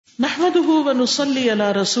نحمده ونصلي على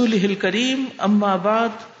رسوله الكريم اما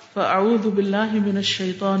بعد فاعوذ بالله من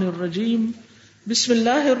الشيطان الرجيم بسم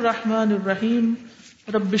الله الرحمن الرحيم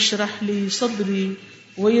رب اشرح لي صدري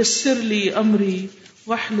ويسر لي امري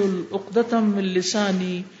واحلل عقدة من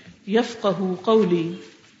لساني يفقهوا قولي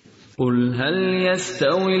قل هل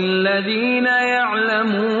يستوي الذين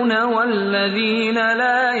يعلمون والذين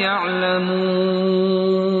لا يعلمون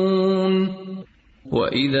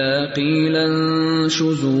وَإِذَا قِيلَ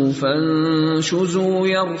انشُزُوا فَانشُزُوا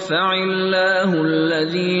يَرْفَعِ اللَّهُ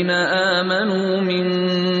الَّذِينَ آمَنُوا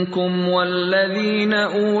مِنكُمْ وَالَّذِينَ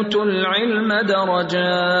أُوتُوا الْعِلْمَ دَرَجَاتٍ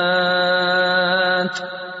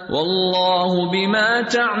وَاللَّهُ بِمَا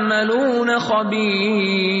تَعْمَلُونَ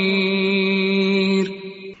خَبِيرٌ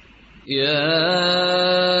يَا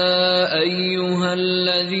أَيُّهَا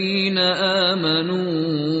الَّذِينَ آمَنُوا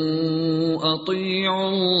أطيعوا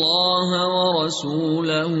الله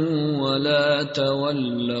ورسوله ولا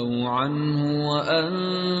تولوا عنه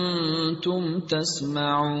وأنتم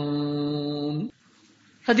تسمعون.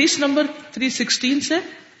 حدیث نمبر 316 سے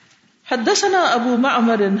حدثنا ابو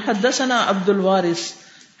معمر حدثنا عبد الوارث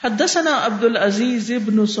حدثنا عبد العزيز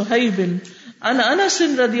بن صہیب عن انس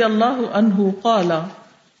رضی اللہ عنہ قال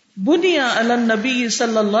بني على النبي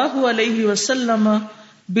صلی اللہ علیہ وسلم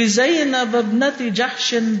بزینب ابنت جحش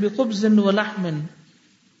بخبز ولحم.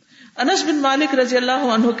 انس بن مالک رضی اللہ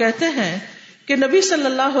عنہ کہتے ہیں کہ نبی صلی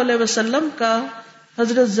اللہ علیہ وسلم کا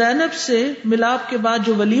حضرت زینب سے ملاپ کے بعد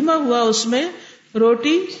جو ولیمہ ہوا اس میں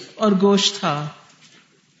روٹی اور گوشت تھا.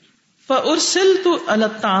 فَأُرْسِلْتُ عَلَى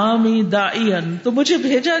الطَّعَامِ دَاعِيًا تو مجھے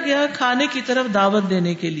بھیجا گیا کھانے کی طرف دعوت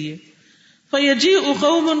دینے کے لیے. فَيَجِيءُ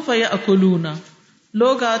قَوْمٌ فَيَأْكُلُونَ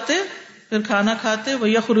لوگ آتے پھر کھانا کھاتے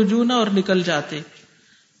وَيَخْرُجُونَ اور نکل جاتے.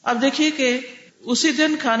 اب دیکھیے کہ اسی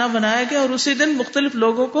دن کھانا بنایا گیا اور اسی دن مختلف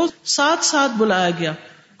لوگوں کو ساتھ ساتھ بلایا گیا,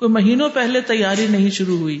 کوئی مہینوں پہلے تیاری نہیں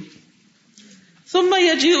شروع ہوئی. ثم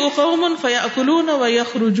يجيء قوم فيأكلون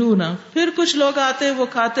ويخرجون پھر کچھ لوگ آتے وہ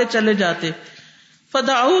کھاتے چلے جاتے.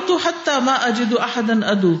 فدعوت حتى ما اجد احدا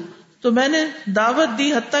ادعو تو میں نے دعوت دی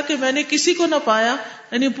حتیٰ کہ میں نے کسی کو نہ پایا,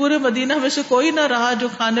 یعنی پورے مدینہ میں سے کوئی نہ رہا جو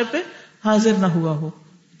کھانے پہ حاضر نہ ہوا ہو.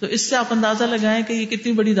 تو اس سے آپ اندازہ لگائیں کہ یہ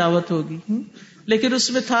کتنی بڑی دعوت ہوگی. لیکن اس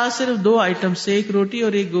میں تھا صرف 2 آئٹمز, ایک روٹی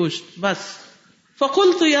اور ایک گوشت بس.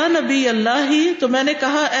 فقلت یا نبی اللہ تو میں نے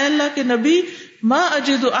کہا اے اللہ کے نبی ما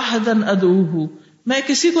اجد احدا ادعوه میں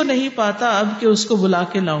کسی کو نہیں پاتا اب کہ اس کو بلا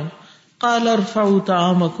کے لاؤں. قال ارفعوا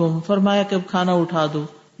طعامکم فرمایا کہ اب کھانا اٹھا دو,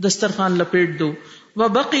 دسترخوان لپیٹ دو.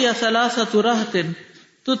 وبقي 3 رهط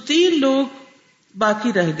تو 3 لوگ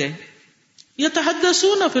باقی رہ گئے.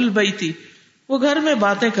 یتحدثون فی البیت وہ گھر میں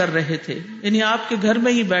باتیں کر رہے تھے, یعنی آپ کے گھر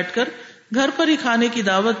میں ہی بیٹھ کر, گھر پر ہی کھانے کی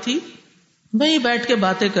دعوت تھی, وہیں بیٹھ کے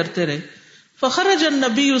باتیں کرتے رہے. فخرج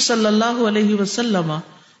النبی صلی اللہ علیہ وسلم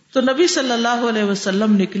تو نبی صلی اللہ علیہ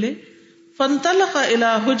وسلم نکلے. فانطلق الى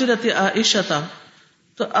حجرت عائشہ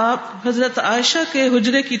تو آپ حضرت عائشہ کے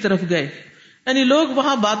حجرے کی طرف گئے, یعنی لوگ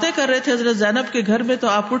وہاں باتیں کر رہے تھے حضرت زینب کے گھر میں, تو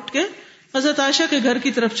آپ اٹھ کے حضرت عائشہ کے گھر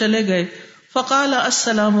کی طرف چلے گئے. فقال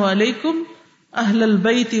السلام علیکم اہل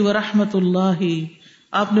البیت ورحمۃ اللہ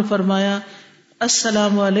آپ نے فرمایا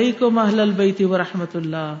السلام علیکم اہل البیت ورحمۃ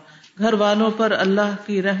اللہ گھر والوں پر اللہ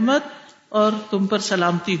کی رحمت اور تم پر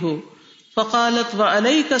سلامتی ہو. فقالت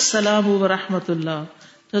وعلیک السلام ورحمۃ اللہ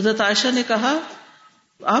حضرت عائشہ نے کہا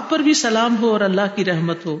آپ پر بھی سلام ہو اور اللہ کی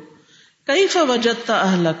رحمت ہو. کیف وجدت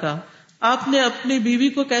اہلک آپ نے اپنی بیوی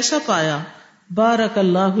کو کیسا پایا. بارک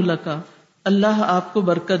اللہ لک اللہ آپ کو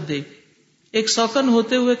برکت دے. ایک سوکن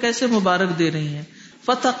ہوتے ہوئے کیسے مبارک دے رہی ہیں.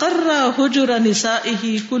 فتقرى حجر نسائه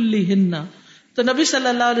كلهن تو نبی صلی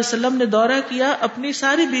اللہ علیہ وسلم نے دورہ کیا اپنی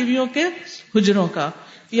ساری بیویوں کے حجروں کا.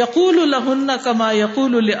 یقول لہن کما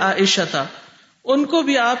یقول لعائشہ ان کو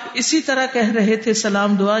بھی آپ اسی طرح کہہ رہے تھے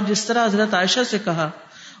سلام دعا جس طرح حضرت عائشہ سے کہا.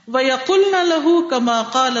 وَيَقُلْنَ لَهُ كَمَا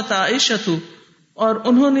قَالَتْ عَائِشَةُ اور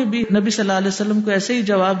انہوں نے بھی نبی صلی اللہ علیہ وسلم کو ایسے ہی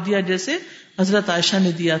جواب دیا جیسے حضرت عائشہ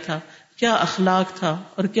نے دیا تھا. کیا اخلاق تھا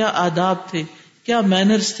اور کیا آداب تھے, کیا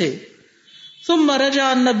مینرز تھے. ثم رجع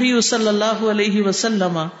النبی صلی اللہ علیہ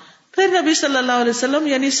وسلم پھر نبی صلی اللہ علیہ وسلم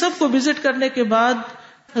یعنی سب کو وزٹ کرنے کے بعد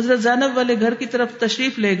حضرت زینب والے گھر کی طرف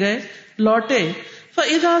تشریف لے گئے, لوٹے.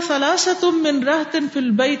 فَإِذَا ثَلَاثَةٌ مِّن رَهْطٍ فِي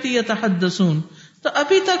الْبَيْتِ يَتَحَدَّثُونَ تو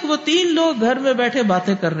ابھی تک وہ 3 لوگ گھر میں بیٹھے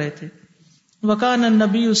باتیں کر رہے تھے. وَكَانَ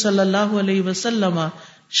النَّبِيُّ صلی اللہ علیہ وسلم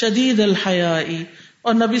شدید الحیاء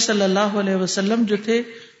اور نبی صلی اللہ علیہ وسلم جو تھے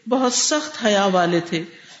بہت سخت حیا والے تھے.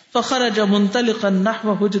 فخرج منطلقا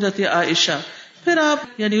نحو حجرت عائشہ پھر آپ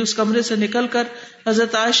یعنی اس کمرے سے نکل کر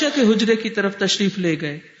حضرت عائشہ کے حجرے کی طرف تشریف لے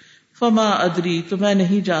گئے. فما ادری تو میں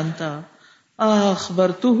نہیں جانتا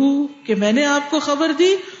اخبرتہ کہ میں نے آپ کو خبر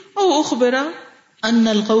دی او اخبرا ان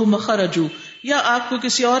القوم خرجوا یا آپ کو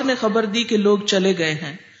کسی اور نے خبر دی کہ لوگ چلے گئے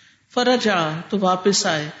ہیں. فرجع تو واپس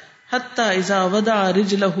آئے. حتی اذا وضع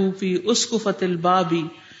رجلہ فی اسقفۃ الباب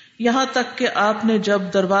یہاں تک کہ آپ نے جب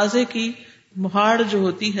دروازے کی مہاڑ جو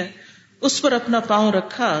ہوتی ہے اس پر اپنا پاؤں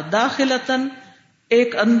رکھا. داخلتن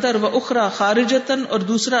ایک اندر و اخرى خارجتن اور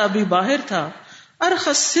دوسرا ابھی باہر تھا.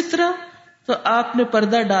 ارخص سترہ تو آپ نے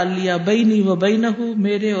پردہ ڈال لیا. بینی و بینہ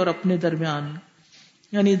میرے اور اپنے درمیان.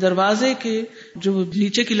 یعنی دروازے کے جو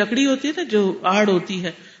نیچے کی لکڑی ہوتی ہے نا جو آڑ ہوتی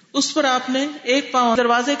ہے اس پر آپ نے ایک پاؤں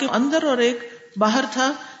دروازے کے اندر اور ایک باہر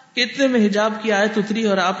تھا کہ اتنے میں حجاب کی آیت اتری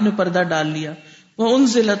اور آپ نے پردہ ڈال لیا.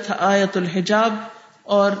 وانزلت آیت الحجاب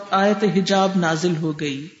اور آیت حجاب نازل ہو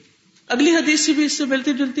گئی. اگلی حدیث بھی اس سے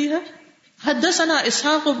ملتی جلتی ہے. حدثنا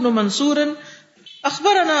اسحاق بن منصور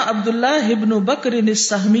اخبرنا عبد الله بن بکر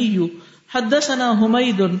السہمی حدثنا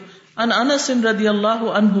حمید عن انس رضی اللہ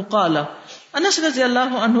عنہ قال انس رضی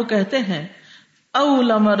اللہ عنہ کہتے ہیں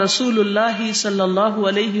اولم رسول اللہ صلی اللہ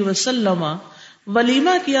علیہ وسلم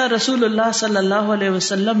ولیمہ کیا رسول اللہ صلی اللہ علیہ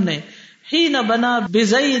وسلم نے حین بنا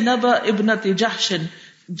بزینب ابنت جحش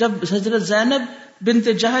جب حضرت زینب بنت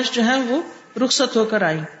جحش جو ہیں وہ رخصت ہو کر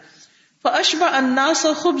آئیں. فاشبع الناس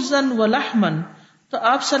خبزا ولحما تو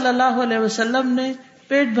آپ صلی اللہ علیہ وسلم نے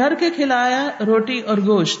پیٹ بھر کے کھلایا روٹی اور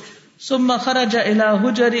گوشت. ثم خرج الى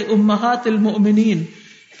حجر امہات المؤمنین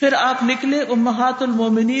پھر آپ نکلے امہات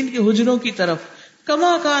المؤمنین کے حجروں کی طرف.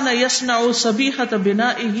 کما کان یصنع صبیحۃ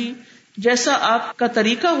بنائہ جیسا آپ کا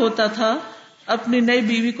طریقہ ہوتا تھا اپنی نئی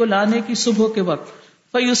بیوی کو لانے کی صبح کے وقت.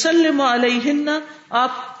 فیسلم علیہن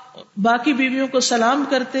آپ باقی بیویوں کو سلام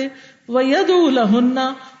کرتے. ویدعو لہن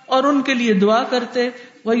اور ان کے لیے دعا کرتے.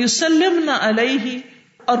 ویسلمن علیہ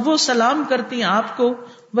اور وہ سلام کرتی آپ کو.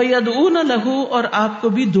 ویدعون لہ اور آپ کو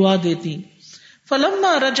بھی دعا دیتی.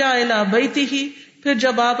 فلما رجع الی بیتہ پھر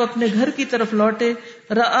جب آپ اپنے گھر کی طرف لوٹے.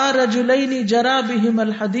 رآ رجلین جرا بہم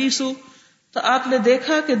الحدیث تو آپ نے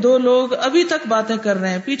دیکھا کہ دو لوگ ابھی تک باتیں کر رہے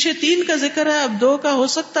ہیں. پیچھے 3 کا ذکر ہے اب 2 کا ہو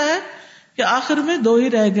سکتا ہے کہ آخر میں 2 ہی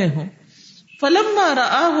رہ گئے ہوں. فلما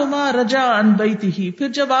رآہما رجع عن بیتہ پھر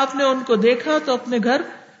جب آپ نے ان کو دیکھا تو اپنے گھر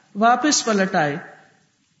واپس پلٹ آئے.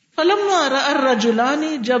 فلما رأى الرجلان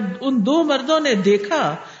جب ان 2 مردوں نے دیکھا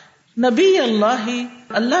نبی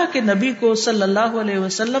اللہ کے نبی کو صلی اللہ علیہ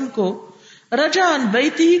وسلم کو رجع عن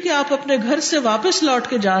بیتہ کہ آپ اپنے گھر سے واپس لوٹ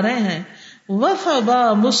کے جا رہے ہیں. وفبا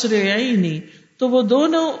مسرعین تو وہ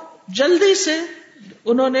دونوں جلدی سے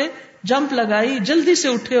انہوں نے جمپ لگائی جلدی سے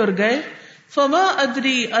اٹھے اور گئے. فما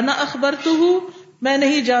ادری انا اخبرتہ میں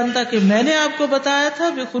نہیں جانتا کہ میں نے آپ کو بتایا تھا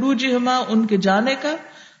بخروجہما ان کے جانے کا.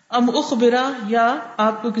 ام اخبرا یا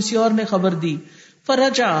آپ کو کسی اور نے خبر دی.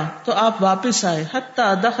 فرجع تو آپ واپس آئے. حتی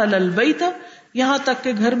دخل البیت یہاں تک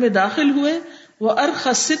کہ گھر میں داخل ہوئے. وارخى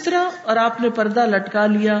الستر اور آپ نے پردہ لٹکا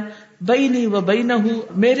لیا. بینی و بینہ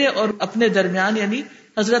میرے اور اپنے درمیان یعنی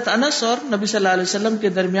حضرت انس اور نبی صلی اللہ علیہ وسلم کے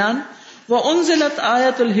درمیان. وانزلت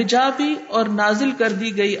آیت الحجاب اور نازل کر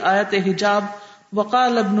دی گئی آیت حجاب.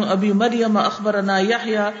 وقال ابن ابی مریم اخبرنا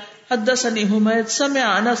یحییٰ حدثنی حمید سمع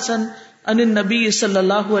انسا عن النبی صلی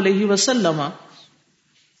اللہ علیہ وسلم.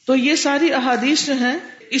 تو یہ ساری احادیث جو ہیں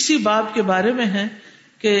اسی باب کے بارے میں ہیں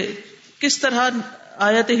کہ کس طرح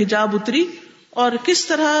آیت حجاب اتری اور کس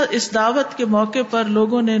طرح اس دعوت کے موقع پر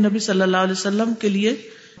لوگوں نے نبی صلی اللہ علیہ وسلم کے لیے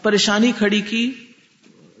پریشانی کھڑی کی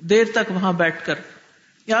دیر تک وہاں بیٹھ کر.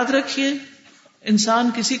 یاد رکھیے انسان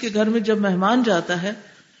کسی کے گھر میں جب مہمان جاتا ہے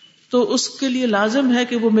تو اس کے لیے لازم ہے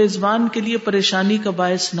کہ وہ میزبان کے لیے پریشانی کا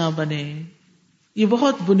باعث نہ بنے. یہ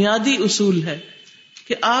بہت بنیادی اصول ہے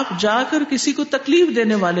کہ آپ جا کر کسی کو تکلیف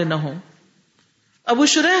دینے والے نہ ہوں. ابو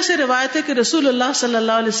شریح سے روایت ہے کہ رسول اللہ صلی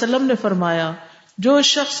اللہ علیہ وسلم نے فرمایا جو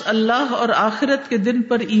شخص اللہ اور آخرت کے دن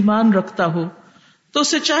پر ایمان رکھتا ہو تو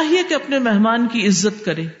اسے چاہیے کہ اپنے مہمان کی عزت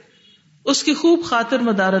کرے. اس کی خوب خاطر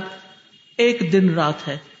مدارت 1 دن رات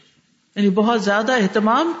ہے یعنی بہت زیادہ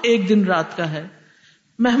اہتمام 1 دن رات کا ہے.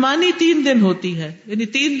 مہمانی 3 دن ہوتی ہے یعنی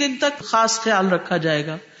 3 دن تک خاص خیال رکھا جائے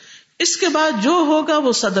گا. اس کے بعد جو ہوگا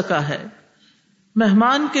وہ صدقہ ہے.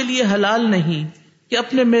 مہمان کے لیے حلال نہیں کہ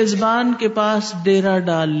اپنے میزبان کے پاس ڈیرا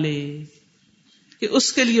ڈال لے کہ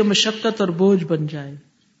اس کے لیے مشقت اور بوجھ بن جائے.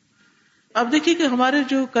 اب دیکھیے کہ ہمارے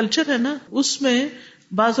جو کلچر ہے نا اس میں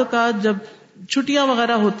بعض اوقات جب چھٹیاں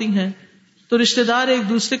وغیرہ ہوتی ہیں تو رشتہ دار ایک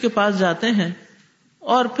دوسرے کے پاس جاتے ہیں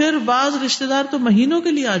اور پھر بعض رشتہ دار تو مہینوں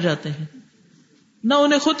کے لیے آ جاتے ہیں. نہ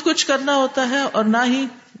انہیں خود کچھ کرنا ہوتا ہے اور نہ ہی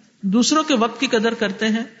دوسروں کے وقت کی قدر کرتے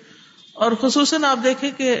ہیں. اور خصوصاً آپ دیکھیں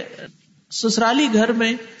کہ سسرالی گھر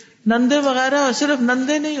میں نندے وغیرہ اور صرف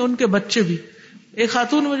نندے نہیں ان کے بچے بھی. ایک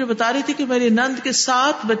خاتون مجھے بتا رہی تھی کہ میری نند کے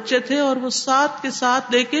 7 بچے تھے اور وہ 7 کے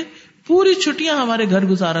 7 لے کے پوری چھٹیاں ہمارے گھر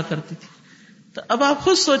گزارا کرتی تھی. تو اب آپ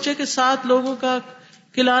خود سوچیں کہ 7 لوگوں کا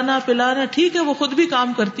کھلانا پلانا ٹھیک ہے، وہ خود بھی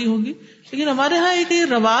کام کرتی ہوں گی، لیکن ہمارے ہاں ایک یہ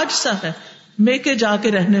رواج سا ہے میکے جا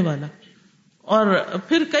کے رہنے والا، اور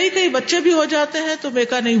پھر کئی بچے بھی ہو جاتے ہیں تو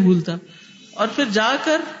میکا نہیں بھولتا، اور پھر جا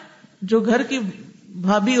کر جو گھر کی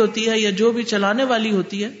بھابھی ہوتی ہے یا جو بھی چلانے والی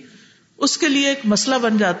ہوتی ہے اس کے لیے ایک مسئلہ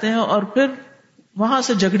بن جاتے ہیں، اور پھر وہاں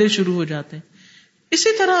سے جھگڑے شروع ہو جاتے ہیں.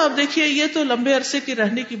 اسی طرح آپ دیکھیے، یہ تو لمبے عرصے کی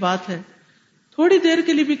رہنے کی بات ہے، تھوڑی دیر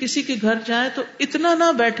کے لیے بھی کسی کے گھر جائیں تو اتنا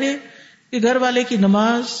نہ بیٹھے کہ گھر والے کی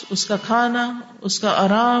نماز، اس کا کھانا، اس کا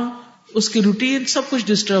آرام، اس کی روٹین سب کچھ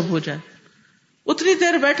ڈسٹرب ہو جائے. اتنی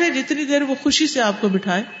دیر بیٹھے جتنی دیر وہ خوشی سے آپ کو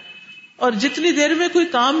بٹھائے، اور جتنی دیر میں کوئی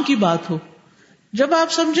کام کی بات ہو. جب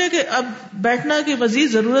آپ سمجھے کہ اب بیٹھنا کی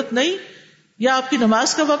مزید ضرورت نہیں، یا آپ کی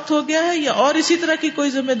نماز کا وقت ہو گیا ہے، یا اور اسی طرح کی کوئی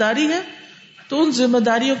ذمہ داری ہے، تو ان ذمہ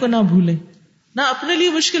داریوں کو نہ بھولیں، نہ اپنے لیے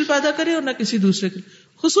مشکل پیدا کریں اور نہ کسی دوسرے کے.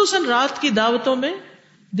 خصوصاً رات کی دعوتوں میں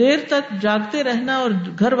دیر تک جاگتے رہنا اور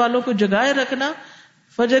گھر والوں کو جگائے رکھنا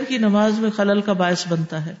فجر کی نماز میں خلل کا باعث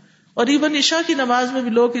بنتا ہے. اور ایون عشاء کی نماز میں بھی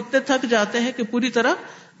لوگ اتنے تھک جاتے ہیں کہ پوری طرح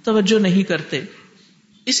توجہ نہیں کرتے.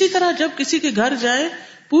 اسی طرح جب کسی کے گھر جائیں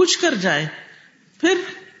پوچھ کر جائیں، پھر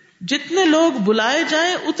جتنے لوگ بلائے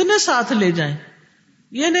جائیں اتنے ساتھ لے جائیں.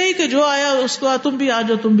 یہ نہیں کہ جو آیا اس کو تم بھی آ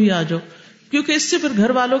جاؤ تم بھی آ جاؤ، کیونکہ اس سے پھر گھر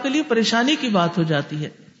والوں کے لیے پریشانی کی بات ہو جاتی ہے.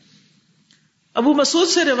 ابو مسعود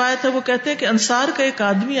سے روایت ہے، وہ کہتے ہیں کہ انصار کا ایک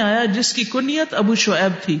آدمی آیا جس کی کنیت ابو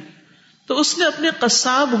شعیب تھی، تو اس نے اپنے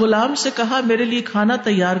قصاب غلام سے کہا میرے لیے کھانا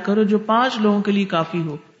تیار کرو جو 5 لوگوں کے لیے کافی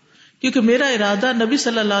ہو، کیونکہ میرا ارادہ نبی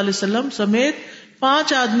صلی اللہ علیہ وسلم سمیت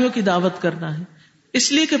 5 آدمیوں کی دعوت کرنا ہے،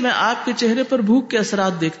 اس لیے کہ میں آپ کے چہرے پر بھوک کے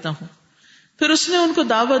اثرات دیکھتا ہوں. پھر اس نے ان کو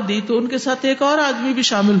دعوت دی تو ان کے ساتھ ایک اور آدمی بھی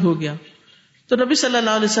شامل ہو گیا. تو نبی صلی اللہ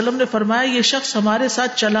علیہ وسلم نے فرمایا یہ شخص ہمارے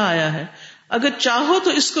ساتھ چلا آیا ہے، اگر چاہو تو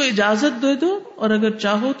اس کو اجازت دے دو، اور اگر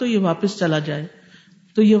چاہو تو یہ واپس چلا جائے.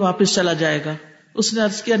 تو یہ واپس چلا جائے گا. اس نے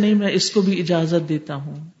عرض کیا نہیں میں اس کو بھی اجازت دیتا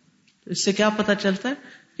ہوں. تو اس سے کیا پتا چلتا ہے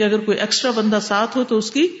کہ اگر کوئی ایکسٹرا بندہ ساتھ ہو تو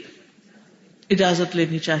اس کی اجازت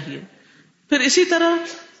لینی چاہیے. پھر اسی طرح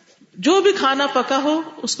جو بھی کھانا پکا ہو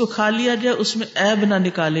اس کو کھا لیا جائے، اس میں عیب نہ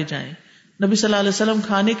نکالے جائیں. نبی صلی اللہ علیہ وسلم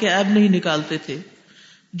کھانے کے عیب نہیں نکالتے تھے.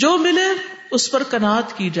 جو ملے اس پر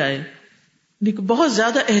قناعت کی جائے، بہت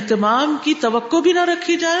زیادہ اہتمام کی توقع بھی نہ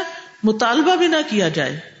رکھی جائے، مطالبہ بھی نہ کیا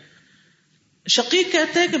جائے. شقیق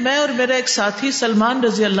کہتے ہیں کہ میں اور میرا ایک ساتھی سلمان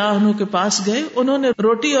رضی اللہ عنہ کے پاس گئے. انہوں نے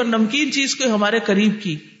روٹی اور نمکین چیز کو ہمارے قریب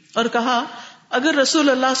کی اور کہا اگر رسول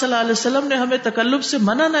اللہ صلی اللہ علیہ وسلم نے ہمیں تکلف سے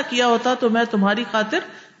منع نہ کیا ہوتا تو میں تمہاری خاطر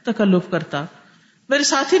تکلف کرتا. میرے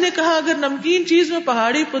ساتھی نے کہا اگر نمکین چیز میں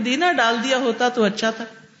پہاڑی پودینہ ڈال دیا ہوتا تو اچھا تھا.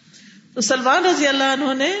 تو سلمان رضی اللہ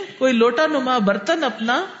عنہ نے کوئی لوٹا نما برتن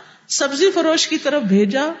اپنا سبزی فروش کی طرف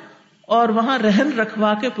بھیجا اور وہاں رہن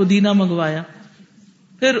رکھوا کے پودینہ منگوایا.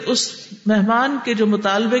 پھر اس مہمان کے جو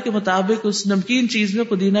مطالبے کے مطابق اس نمکین چیز میں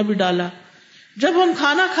پودینہ بھی ڈالا. جب ہم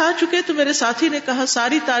کھانا کھا چکے تو میرے ساتھی نے کہا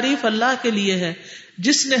ساری تعریف اللہ کے لیے ہے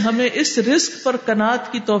جس نے ہمیں اس رزق پر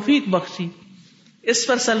قناعت کی توفیق بخشی. اس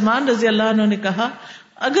پر سلمان رضی اللہ عنہ نے کہا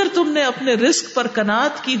اگر تم نے اپنے رزق پر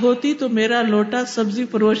قناعت کی ہوتی تو میرا لوٹا سبزی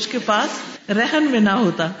فروش کے پاس رہن میں نہ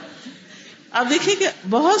ہوتا. اب دیکھیے کہ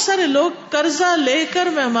بہت سارے لوگ قرضہ لے کر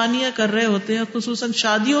مہمانیاں کر رہے ہوتے ہیں، خصوصاً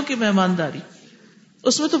شادیوں کی مہمانداری.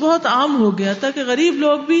 اس میں تو بہت عام ہو گیا تھا کہ غریب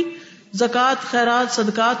لوگ بھی زکوٰۃ خیرات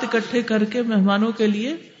صدقات اکٹھے کر کے مہمانوں کے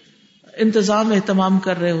لیے انتظام اہتمام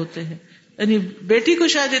کر رہے ہوتے ہیں. یعنی بیٹی کو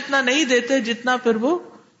شاید اتنا نہیں دیتے جتنا پھر وہ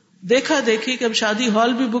دیکھا دیکھی کہ اب شادی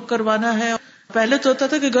ہال بھی بک کروانا ہے. پہلے تو ہوتا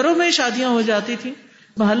تھا کہ گھروں میں ہی شادیاں ہو جاتی تھی،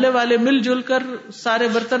 محلے والے مل جل کر سارے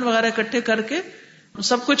برتن وغیرہ اکٹھے کر کے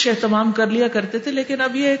سب کچھ اہتمام کر لیا کرتے تھے. لیکن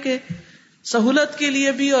اب یہ ہے کہ سہولت کے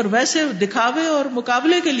لیے بھی اور ویسے دکھاوے اور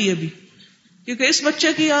مقابلے کے لیے بھی، کیونکہ اس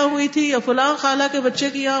بچے کی یہاں ہوئی تھی یا فلاں خالہ کے بچے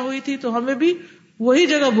کی یہاں ہوئی تھی تو ہمیں بھی وہی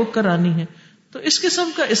جگہ بک کرانی ہے. تو اس قسم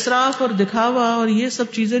کا اسراف اور دکھاوا اور یہ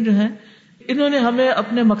سب چیزیں جو ہیں انہوں نے ہمیں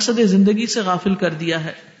اپنے مقصد زندگی سے غافل کر دیا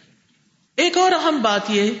ہے. ایک اور اہم بات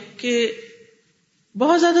یہ کہ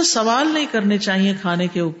بہت زیادہ سوال نہیں کرنے چاہیے کھانے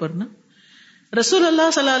کے اوپر نا. رسول اللہ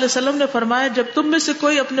صلی اللہ علیہ وسلم نے فرمایا جب تم میں سے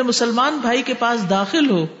کوئی اپنے مسلمان بھائی کے پاس داخل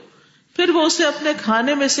ہو پھر وہ اسے اپنے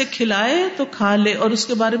کھانے میں سے کھلائے تو کھا لے اور اس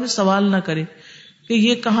کے بارے میں سوال نہ کرے کہ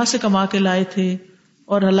یہ کہاں سے کما کے لائے تھے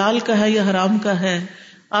اور حلال کا ہے یا حرام کا ہے،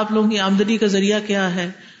 آپ لوگوں کی آمدنی کا ذریعہ کیا ہے،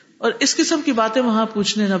 اور اس قسم کی باتیں وہاں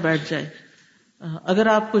پوچھنے نہ بیٹھ جائے. اگر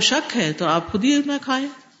آپ کو شک ہے تو آپ خود ہی نہ کھائیں،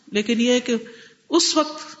 لیکن یہ ہے کہ اس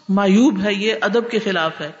وقت معیوب ہے، یہ ادب کے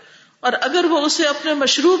خلاف ہے. اور اگر وہ اسے اپنے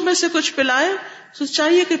مشروب میں سے کچھ پلائے تو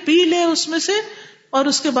چاہیے کہ پی لے اس میں سے اور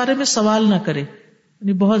اس کے بارے میں سوال نہ کرے.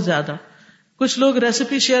 یعنی بہت زیادہ کچھ لوگ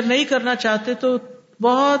ریسیپی شیئر نہیں کرنا چاہتے تو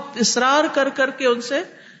بہت اصرار کر کے ان سے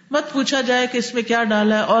مت پوچھا جائے کہ اس میں کیا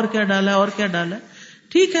ڈالا ہے اور کیا ڈالا ہے اور کیا ڈالا ہے.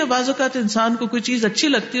 ٹھیک ہے بعض اوقات انسان کو کوئی چیز اچھی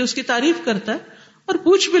لگتی ہے اس کی تعریف کرتا ہے اور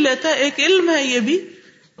پوچھ بھی لیتا ہے, ایک علم ہے یہ بھی,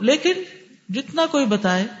 لیکن جتنا کوئی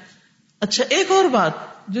بتائے. اچھا ایک اور بات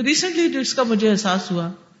جو ریسنٹلی جس کا مجھے احساس ہوا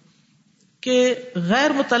کہ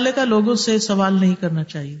غیر متعلقہ لوگوں سے سوال نہیں کرنا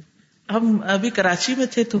چاہیے. ہم ابھی کراچی میں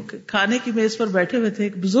تھے تو کھانے کی میز پر بیٹھے ہوئے تھے,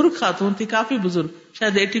 ایک بزرگ خاتون تھی, کافی بزرگ,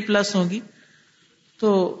 شاید 80+ ہوں گی, تو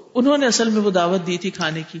انہوں نے اصل میں وہ دعوت دی تھی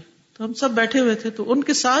کھانے کی. تو ہم سب بیٹھے ہوئے تھے, تو ان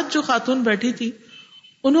کے ساتھ جو خاتون بیٹھی تھی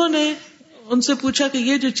انہوں نے ان سے پوچھا کہ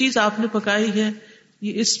یہ جو چیز آپ نے پکائی ہے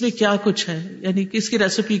یہ اس میں کیا کچھ ہے, یعنی کہ اس کی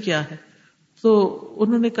ریسیپی کیا ہے. تو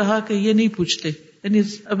انہوں نے کہا کہ یہ نہیں پوچھتے, یعنی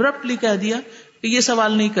ابرپٹلی کہہ دیا کہ یہ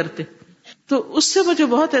سوال نہیں کرتے. تو اس سے مجھے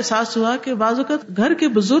بہت احساس ہوا کہ بعض اوقات گھر کے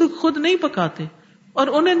بزرگ خود نہیں پکاتے اور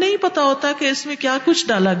انہیں نہیں پتا ہوتا کہ اس میں کیا کچھ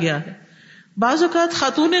ڈالا گیا ہے. بعض اوقات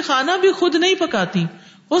خاتون خانہ بھی خود نہیں پکاتی,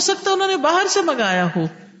 ہو سکتا ہے انہوں نے باہر سے منگایا ہو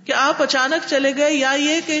کہ آپ اچانک چلے گئے, یا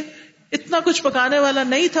یہ کہ اتنا کچھ پکانے والا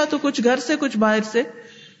نہیں تھا تو کچھ گھر سے کچھ باہر سے,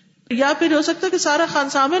 یا پھر ہو سکتا ہے کہ سارا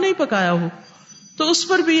خانسامے نہیں پکایا ہو. تو اس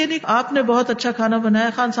پر بھی یہ نہیں آپ نے بہت اچھا کھانا بنایا,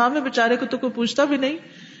 خانسامے بیچارے کو تو کوئی پوچھتا بھی نہیں,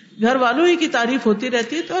 گھر والوں ہی کی تعریف ہوتی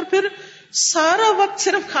رہتی ہے. تو اور پھر سارا وقت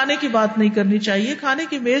صرف کھانے کی بات نہیں کرنی چاہیے, کھانے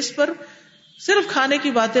کی میز پر صرف کھانے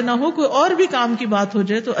کی باتیں نہ ہو, کوئی اور بھی کام کی بات ہو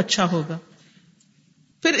جائے تو اچھا ہوگا.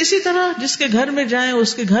 پھر اسی طرح جس کے گھر میں جائیں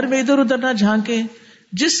اس کے گھر میں ادھر ادھر نہ جھانکیں,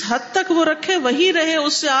 جس حد تک وہ رکھے وہی رہے,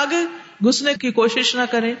 اس سے آگے گھسنے کی کوشش نہ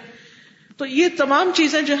کریں. تو یہ تمام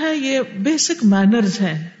چیزیں جو ہیں یہ بیسک مینرز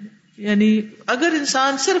ہیں. یعنی اگر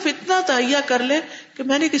انسان صرف اتنا تہیا کر لے کہ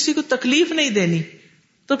میں نے کسی کو تکلیف نہیں دینی,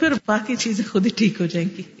 تو پھر باقی چیزیں خود ہی ٹھیک ہو جائیں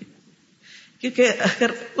گی. کیونکہ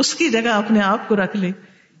اگر اس کی جگہ اپنے آپ کو رکھ لے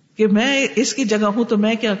کہ میں اس کی جگہ ہوں تو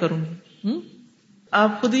میں کیا کروں گی,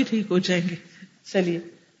 آپ خود ہی ٹھیک ہو جائیں گے. چلیے,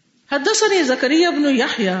 حدثني زكريا بن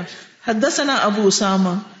يحيى حدثنا ابو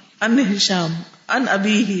اسامہ عن هشام عن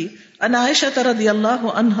ابيه عن عائشة رضی اللہ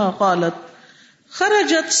عنہا قالت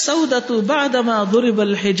خرجت سودة بعدما ضرب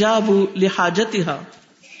الحجاب لحاجتها.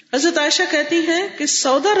 حضرت عائشہ کہتی ہیں کہ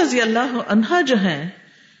سودا رضی اللہ عنہا جو ہیں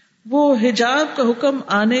وہ حجاب کا حکم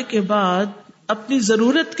آنے کے بعد اپنی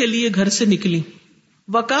ضرورت کے لیے گھر سے نکلی.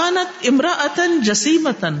 وکانت امرأۃ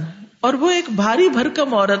جسیمۃ, اور وہ ایک بھاری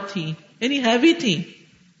بھرکم عورت تھی, یعنی ہیوی تھی.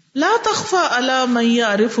 لا تخفى على من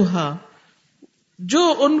يعرفها, جو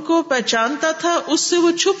ان کو پہچانتا تھا اس سے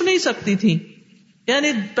وہ چھپ نہیں سکتی تھی,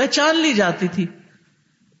 یعنی پہچان لی جاتی تھی.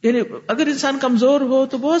 یعنی اگر انسان کمزور ہو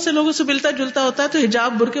تو بہت سے لوگوں سے ملتا جلتا ہوتا ہے, تو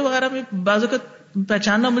حجاب برقعے وغیرہ میں بعض اوقات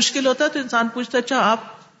پہچاننا مشکل ہوتا ہے, تو انسان پوچھتا ہے اچھا آپ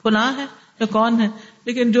فلاں ہیں یا کون ہے.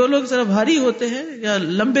 لیکن جو لوگ ذرا بھاری ہوتے ہیں یا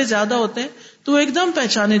لمبے زیادہ ہوتے ہیں تو وہ ایک دم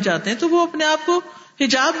پہچانے جاتے ہیں, تو وہ اپنے آپ کو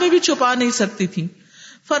حجاب میں بھی چھپا نہیں سکتی تھی.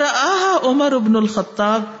 فرآہا عمر بن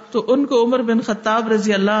الخطاب, تو ان کو عمر بن خطاب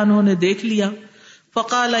رضی اللہ عنہ نے دیکھ لیا.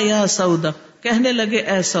 فقال یا سودا, کہنے لگے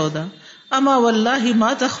اے سودا, اما واللہ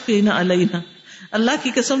ما تخفین علینا, اللہ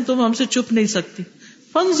کی قسم تم ہم سے چھپ نہیں سکتی.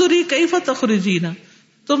 فانظری کیف تخرجین,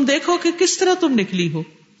 تم دیکھو کہ کس طرح تم نکلی ہو.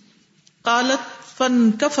 قالت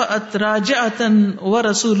فانکفأت راجعتا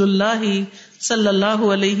ورسول اللہ صلی اللہ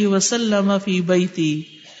علیہ وسلم فی بیتی.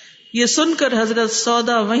 یہ سن کر حضرت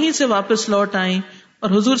سودا وہیں سے واپس لوٹ آئیں اور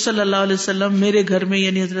حضور صلی اللہ علیہ وسلم میرے گھر میں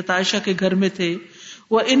یعنی حضرت عائشہ کے گھر میں تھے.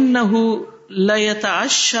 وَإِنَّهُ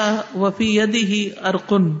لَيَتَعَشَّى وَفِي يَدِهِ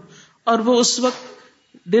أَرْقٌ, اور وہ اس وقت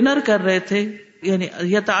ڈنر کر رہے تھے, یعنی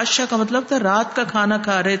یتعشى کا مطلب تھا رات کا کھانا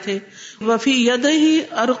کھا رہے تھے. وَفِي يَدِهِ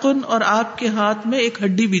أَرْقٌ, اور آپ کے ہاتھ میں ایک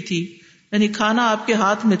ہڈی بھی تھی, یعنی کھانا آپ کے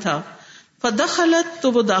ہاتھ میں تھا. فدخلت,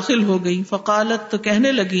 تو وہ داخل ہو گئی. فقالت, تو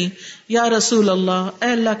کہنے لگی یا رسول اللہ,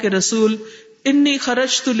 اے اللہ کے رسول, انی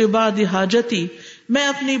خرجت لبعض حاجتی, میں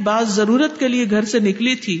اپنی بعض ضرورت کے لیے گھر سے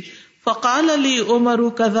نکلی تھی. فقال لی عمر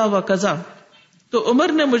کذا و کذا, تو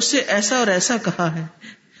عمر نے مجھ سے ایسا اور ایسا کہا ہے.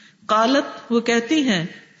 قالت, وہ کہتی ہیں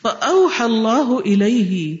فاوحى اللہ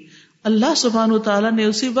الیہ, اللہ سبحانہ وتعالی نے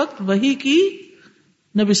اسی وقت وحی کی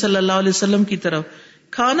نبی صلی اللہ علیہ وسلم کی طرف.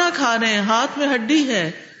 کھانا کھا رہے ہیں, ہاتھ میں ہڈی ہے,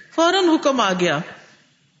 فوراً حکم آ گیا.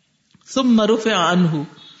 ثم رفع عنہ,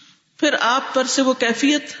 پھر آپ پر سے وہ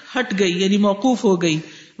کیفیت ہٹ گئی, یعنی موقوف ہو گئی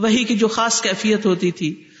وحی کی جو خاص کیفیت ہوتی تھی.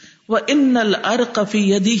 وَإِنَّ الْأَرْقَ فِي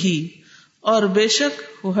يَدِهِ, اور بے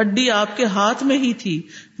شک وہ ہڈی آپ کے ہاتھ میں ہی تھی.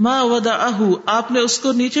 مَا وَضَعَهُ, آپ نے اس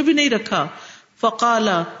کو نیچے بھی نہیں رکھا.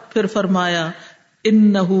 فَقَالَ, پھر فرمایا,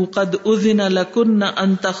 إِنَّهُ قَدْ أُذِنَ لَكُنَّ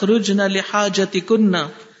أَن تَخْرُجْنَ لِحَاجَتِكُنَّ,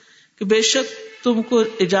 کہ بے شک تم کو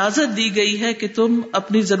اجازت دی گئی ہے کہ تم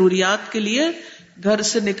اپنی ضروریات کے لیے گھر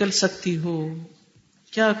سے نکل سکتی ہو.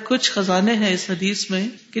 کیا کچھ خزانے ہیں اس حدیث میں,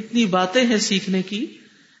 کتنی باتیں ہیں سیکھنے کی.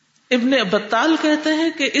 ابن بطال کہتے ہیں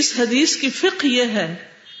کہ اس حدیث کی فقہ یہ ہے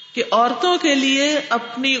کہ عورتوں کے لیے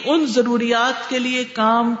اپنی ان ضروریات کے لیے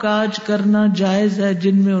کام کاج کرنا جائز ہے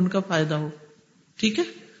جن میں ان کا فائدہ ہو. ٹھیک ہے،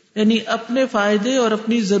 یعنی اپنے فائدے اور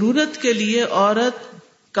اپنی ضرورت کے لیے عورت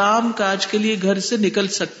کام کاج کے لیے گھر سے نکل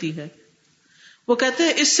سکتی ہے. وہ کہتے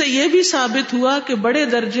ہیں اس سے یہ بھی ثابت ہوا کہ بڑے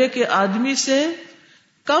درجے کے آدمی سے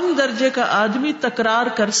کم درجے کا آدمی تکرار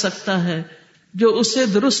کر سکتا ہے جو اسے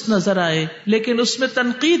درست نظر آئے لیکن اس میں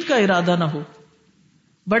تنقید کا ارادہ نہ ہو.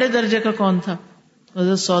 بڑے درجے کا کون تھا؟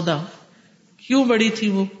 حضرت سودا. کیوں بڑی تھی؟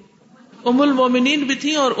 وہ ام المومنین بھی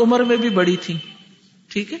تھی اور عمر میں بھی بڑی تھی.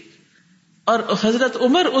 ٹھیک ہے، اور حضرت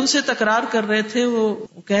عمر ان سے تکرار کر رہے تھے، وہ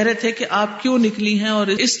کہہ رہے تھے کہ آپ کیوں نکلی ہیں اور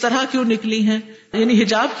اس طرح کیوں نکلی ہیں، یعنی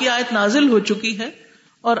حجاب کی آیت نازل ہو چکی ہے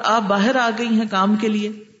اور آپ باہر آ گئی ہیں کام کے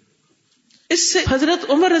لیے. اس سے حضرت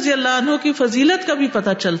عمر رضی اللہ عنہ کی فضیلت کا بھی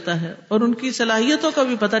پتہ چلتا ہے اور ان کی صلاحیتوں کا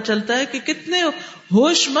بھی پتہ چلتا ہے کہ کتنے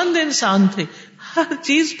ہوش مند انسان تھے، ہر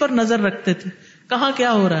چیز پر نظر رکھتے تھے، کہاں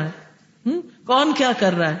کیا ہو رہا ہے، کون کیا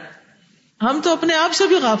کر رہا ہے. ہم تو اپنے آپ سے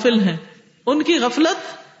بھی غافل ہیں، ان کی غفلت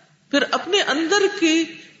پھر اپنے اندر کی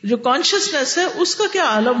جو کانشیسنیس ہے اس کا کیا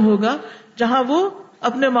عالم ہوگا جہاں وہ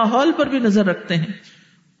اپنے ماحول پر بھی نظر رکھتے ہیں.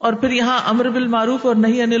 اور پھر یہاں امر بالمعروف اور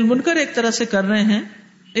نہی عن المنکر ایک طرح سے کر رہے ہیں،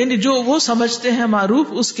 یعنی جو وہ سمجھتے ہیں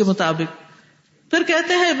معروف اس کے مطابق. پھر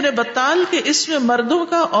کہتے ہیں ابن بطال کہ اس میں مردوں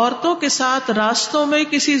کا عورتوں کے ساتھ راستوں میں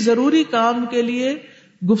کسی ضروری کام کے لیے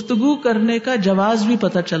گفتگو کرنے کا جواز بھی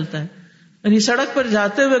پتہ چلتا ہے. یعنی سڑک پر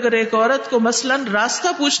جاتے ہوئے اگر ایک عورت کو مثلاً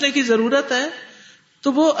راستہ پوچھنے کی ضرورت ہے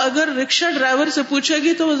تو وہ اگر رکشہ ڈرائیور سے پوچھے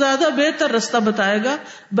گی تو وہ زیادہ بہتر راستہ بتائے گا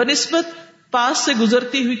بنسبت پاس سے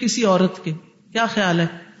گزرتی ہوئی کسی عورت کے. کیا خیال ہے؟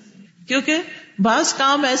 کیونکہ بعض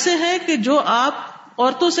کام ایسے ہیں کہ جو آپ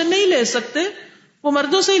عورتوں سے نہیں لے سکتے، وہ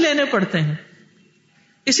مردوں سے ہی لینے پڑتے ہیں.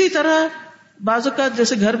 اسی طرح بعض اوقات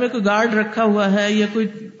جیسے گھر میں کوئی گارڈ رکھا ہوا ہے یا کوئی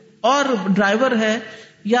اور ڈرائیور ہے،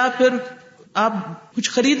 یا پھر آپ کچھ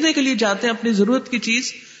خریدنے کے لیے جاتے ہیں اپنی ضرورت کی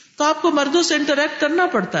چیز، تو آپ کو مردوں سے انٹریکٹ کرنا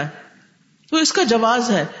پڑتا ہے. تو اس کا جواز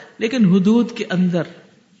ہے، لیکن حدود کے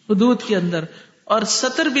اندر. اور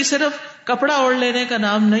ستر بھی صرف کپڑا اوڑھ لینے کا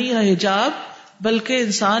نام نہیں ہے حجاب، بلکہ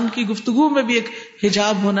انسان کی گفتگو میں بھی ایک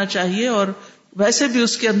حجاب ہونا چاہیے، اور ویسے بھی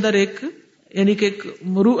اس کے اندر ایک یعنی کہ ایک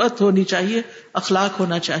مروءت ہونی چاہیے، اخلاق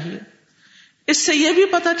ہونا چاہیے. اس سے یہ بھی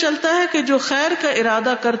پتہ چلتا ہے کہ جو خیر کا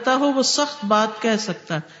ارادہ کرتا ہو وہ سخت بات کہہ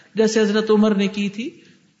سکتا ہے، جیسے حضرت عمر نے کی تھی.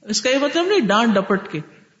 اس کا یہ مطلب نہیں ڈانٹ ڈپٹ کے،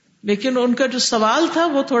 لیکن ان کا جو سوال تھا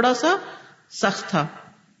وہ تھوڑا سا سخت تھا.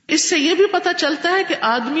 اس سے یہ بھی پتہ چلتا ہے کہ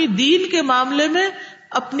آدمی دین کے معاملے میں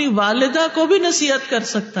اپنی والدہ کو بھی نصیحت کر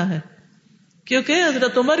سکتا ہے، کیونکہ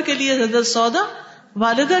حضرت عمر کے لیے حضرت سودا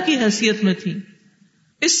والدہ کی حیثیت میں تھی.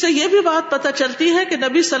 اس سے یہ بھی بات پتہ چلتی ہے کہ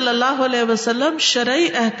نبی صلی اللہ علیہ وسلم شرعی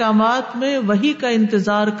احکامات میں وحی کا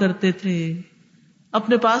انتظار کرتے تھے.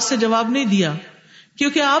 اپنے پاس سے جواب نہیں دیا،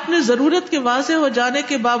 کیونکہ آپ نے ضرورت کے واضح ہو جانے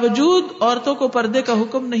کے باوجود عورتوں کو پردے کا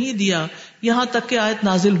حکم نہیں دیا یہاں تک کہ آیت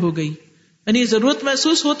نازل ہو گئی. یعنی ضرورت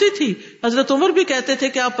محسوس ہوتی تھی، حضرت عمر بھی کہتے تھے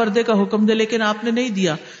کہ آپ پردے کا حکم دیں، لیکن آپ نے نہیں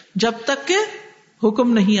دیا جب تک کہ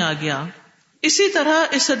حکم نہیں آ گیا. اسی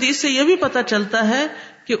طرح اس حدیث سے یہ بھی پتہ چلتا ہے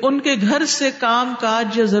کہ ان کے گھر سے کام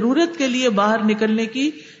کاج یا ضرورت کے لیے باہر نکلنے کی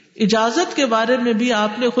اجازت کے بارے میں بھی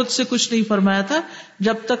آپ نے خود سے کچھ نہیں فرمایا تھا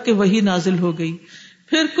جب تک کہ وحی نازل ہو گئی.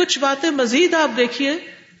 پھر کچھ باتیں مزید آپ دیکھیے.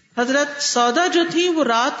 حضرت سودا جو تھی وہ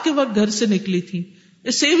رات کے وقت گھر سے نکلی تھی.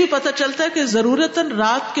 اس سے یہ بھی پتہ چلتا ہے کہ ضرورتاً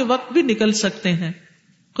رات کے وقت بھی نکل سکتے ہیں،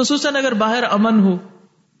 خصوصاً اگر باہر امن ہو.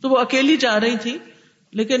 تو وہ اکیلی جا رہی تھی،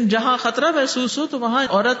 لیکن جہاں خطرہ محسوس ہو تو وہاں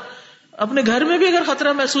عورت اپنے گھر میں بھی اگر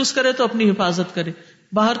خطرہ محسوس کرے تو اپنی حفاظت کرے،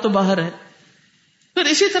 باہر تو باہر ہے. پھر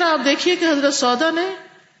اسی طرح آپ دیکھیے کہ حضرت سودا نے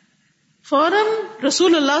فوراً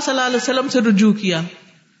رسول اللہ صلی اللہ علیہ وسلم سے رجوع کیا.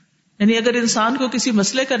 یعنی اگر انسان کو کسی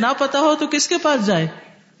مسئلے کا نہ پتا ہو تو کس کے پاس جائے.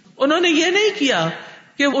 انہوں نے یہ نہیں کیا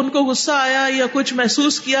کہ ان کو غصہ آیا یا کچھ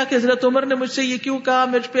محسوس کیا کہ حضرت عمر نے مجھ سے یہ کیوں کہا،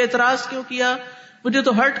 مجھ پہ اعتراض کیوں کیا، مجھے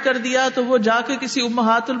تو ہرٹ کر دیا. تو وہ جا کے کسی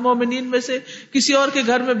امہات المومنین میں سے کسی اور کے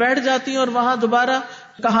گھر میں بیٹھ جاتی اور وہاں دوبارہ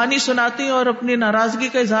کہانی سناتی اور اپنی ناراضگی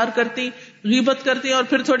کا اظہار کرتی، غیبت کرتی، اور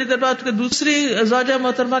پھر تھوڑی دیر بعد دوسری زوجہ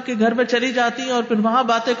محترمہ کے گھر میں چلی جاتی اور پھر وہاں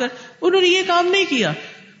باتیں کر. انہوں نے یہ کام نہیں کیا.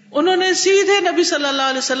 انہوں نے سیدھے نبی صلی اللہ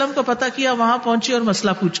علیہ وسلم کا پتہ کیا، وہاں پہنچی اور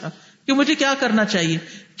مسئلہ پوچھا کہ مجھے کیا کرنا چاہیے.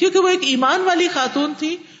 کیونکہ وہ ایک ایمان والی خاتون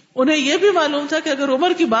تھی، انہیں یہ بھی معلوم تھا کہ اگر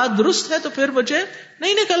عمر کی بات درست ہے تو پھر مجھے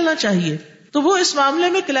نہیں نکلنا چاہیے. تو وہ اس معاملے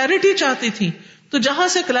میں کلیئرٹی چاہتی تھی، تو جہاں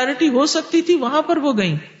سے کلیئرٹی ہو سکتی تھی وہاں پر وہ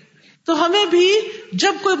گئیں. تو ہمیں بھی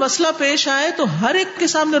جب کوئی مسئلہ پیش آئے تو ہر ایک کے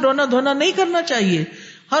سامنے رونا دھونا نہیں کرنا چاہیے،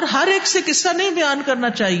 اور ہر ایک سے قصہ نہیں بیان کرنا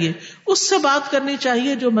چاہیے. اس سے بات کرنی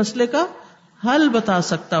چاہیے جو مسئلے کا حل بتا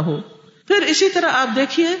سکتا ہو. پھر اسی طرح آپ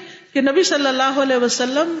دیکھیے کہ نبی صلی اللہ علیہ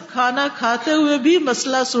وسلم کھانا کھاتے ہوئے بھی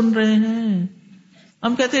مسئلہ سن رہے ہیں.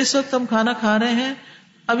 ہم کہتے ہیں اس وقت ہم کھانا کھا رہے ہیں،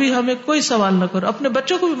 ابھی ہمیں کوئی سوال نہ کرو. اپنے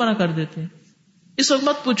بچوں کو بھی منع کر دیتے ہیں، اس وقت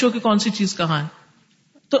مت پوچھو کہ کون سی چیز کہاں ہے.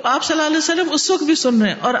 تو آپ صلی اللہ علیہ وسلم اس وقت بھی سن رہے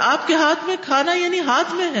ہیں، اور آپ کے ہاتھ میں کھانا یعنی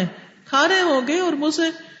ہاتھ میں ہے، کھا رہے ہوں گے اور منہ سے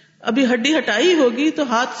ابھی ہڈی ہٹائی ہوگی تو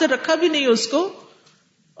ہاتھ سے رکھا بھی نہیں اس کو.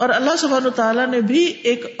 اور اللہ سبحانہ تعالیٰ نے بھی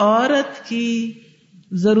ایک عورت کی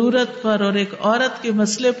ضرورت پر اور ایک عورت کے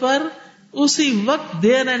مسئلے پر اسی وقت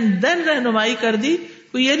دیر اینڈ دین رہنمائی کر دی.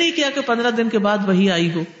 کوئی یہ نہیں کیا کہ 15 دن کے بعد وہی آئی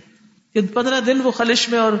ہو کہ 15 دن وہ خلش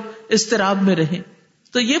میں اور اضطراب میں رہے.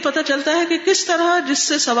 تو یہ پتہ چلتا ہے کہ کس طرح جس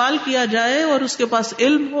سے سوال کیا جائے اور اس کے پاس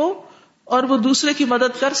علم ہو اور وہ دوسرے کی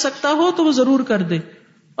مدد کر سکتا ہو تو وہ ضرور کر دے،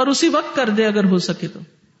 اور اسی وقت کر دے اگر ہو سکے تو.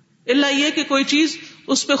 الا یہ کہ کوئی چیز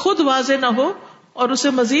اس پہ خود واضح نہ ہو اور اسے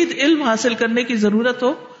مزید علم حاصل کرنے کی ضرورت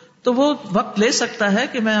ہو تو وہ وقت لے سکتا ہے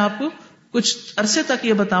کہ میں آپ کو کچھ عرصے تک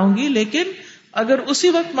یہ بتاؤں گی، لیکن اگر اسی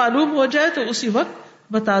وقت معلوم ہو جائے تو اسی وقت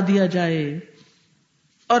بتا دیا جائے.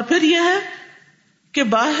 اور پھر یہ ہے کہ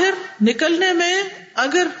باہر نکلنے میں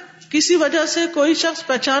اگر کسی وجہ سے کوئی شخص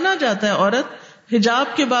پہچانا جاتا ہے، عورت حجاب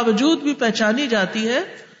کے باوجود بھی پہچانی جاتی ہے،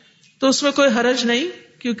 تو اس میں کوئی حرج نہیں،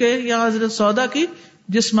 کیونکہ یہاں حضرت سودا کی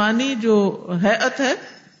جسمانی جو ہیئت ہے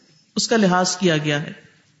اس کا لحاظ کیا گیا ہے.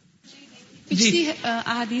 پچھلی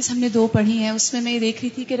احادیث ہم نے 2 پڑھی ہیں، اس میں یہ دیکھ رہی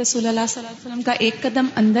تھی کہ رسول اللہ صلی اللہ علیہ وسلم کا ایک قدم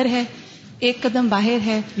اندر ہے، ایک قدم باہر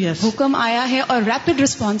ہے. Yes. حکم آیا ہے اور ریپڈ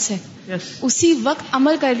رسپانس ہے. Yes. اسی وقت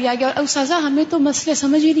عمل کر لیا گیا. اور سزا ہمیں تو مسئلے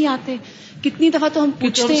سمجھ ہی نہیں آتے، کتنی دفعہ تو ہم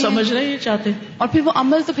پوچھتے ہیں سمجھ نہیں چاہتے، اور پھر وہ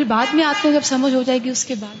عمل تو پھر بعد میں آتے ہیں جب سمجھ ہو جائے گی اس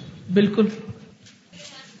کے بعد. بالکل.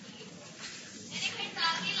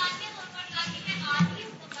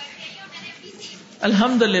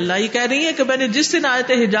 الحمدللہ یہ کہہ رہی ہے کہ میں نے جس دن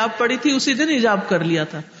آیت حجاب پڑھی تھی اسی دن حجاب کر لیا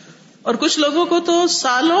تھا. اور کچھ لوگوں کو تو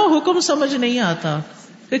سالوں حکم سمجھ نہیں آتا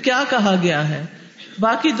کہ کیا کہا گیا ہے.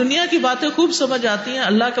 باقی دنیا کی باتیں خوب سمجھ آتی ہیں،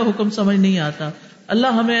 اللہ کا حکم سمجھ نہیں آتا. اللہ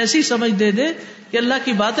ہمیں ایسی سمجھ دے دے کہ اللہ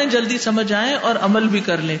کی باتیں جلدی سمجھ آئیں اور عمل بھی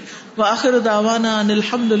کر لیں. وآخر دعوانا ان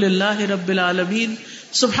الحمدللہ رب العالمین.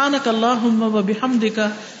 سبحانک اللہم وبحمدک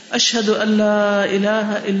اشہد ان لا الہ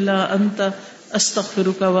الا انت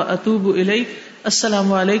استغفرک واتوب الیک. السلام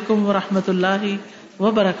علیکم ورحمۃ اللہ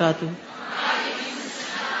وبرکاتہ.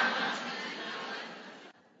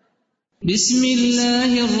 بسم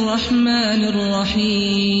اللہ الرحمن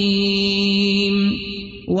الرحیم.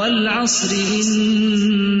 والعصر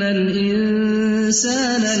ان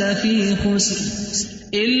الانسان لفی خسر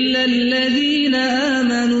الا الذین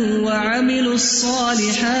آمنوا وعملوا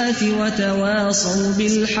الصالحات وتواصوا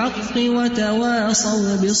بالحق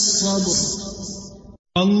وتواصوا بالصبر.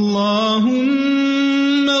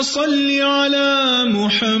 اللهم صل على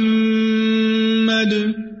محمد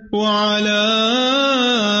وعلى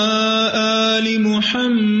آل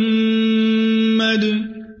محمد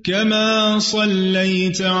كما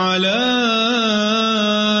صليت على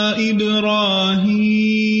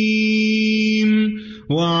إبراهيم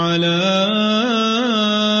وعلى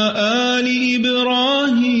آل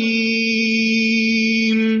إبراهيم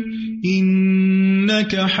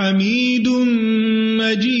إنك حميد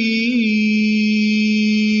مجيد.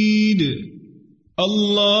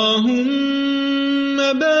 اللهم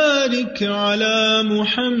بارك على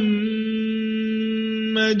محمد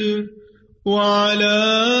وعلى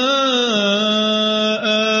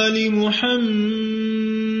آل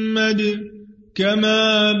محمد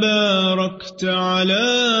كما باركت على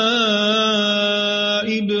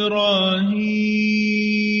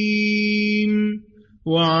إبراهيم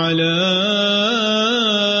وعلى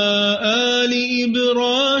آل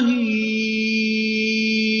إبراهيم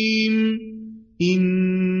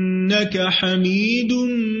إنك حميد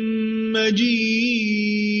مجيد.